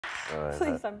All right.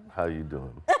 Please, how you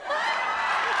doing? It's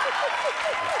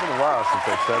been a while since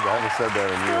I said that. I haven't said that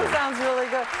in years. That sounds really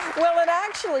good. Well, and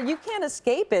actually, you can't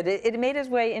escape it. It made its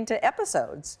way into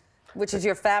episodes, which is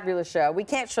your fabulous show. We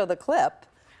can't show the clip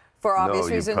for obvious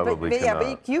reasons,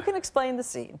 but you can explain the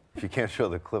scene. If you can't show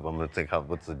the clip, I'm going to think,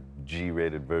 what's a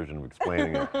G-rated version of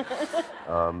explaining it?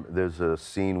 There's a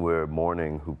scene where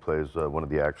Morning, who plays one of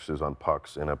the actresses on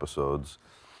Pucks in episodes,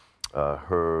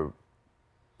 her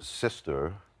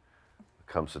sister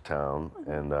comes to town,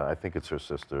 and I think it's her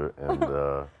sister, and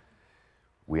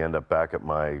we end up back at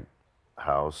my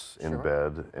house in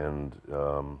bed, and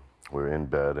we're in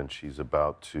bed, and she's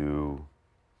about to...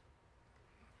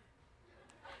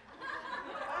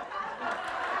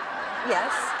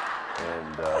 Yes.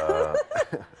 And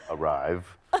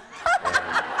arrive.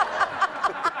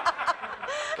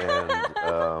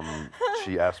 And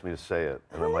she asked me to say it.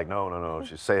 And I'm like, no.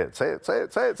 She say it. And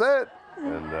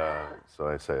so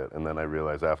I say it. And then I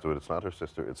realize afterward it's not her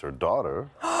sister, it's her daughter.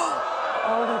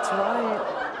 Oh, that's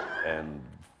right. And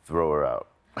throw her out.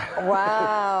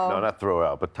 Wow. No, not throw her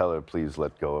out, but tell her, please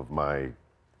let go of my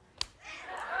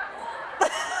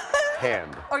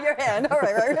hand. Oh, your hand. All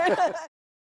right.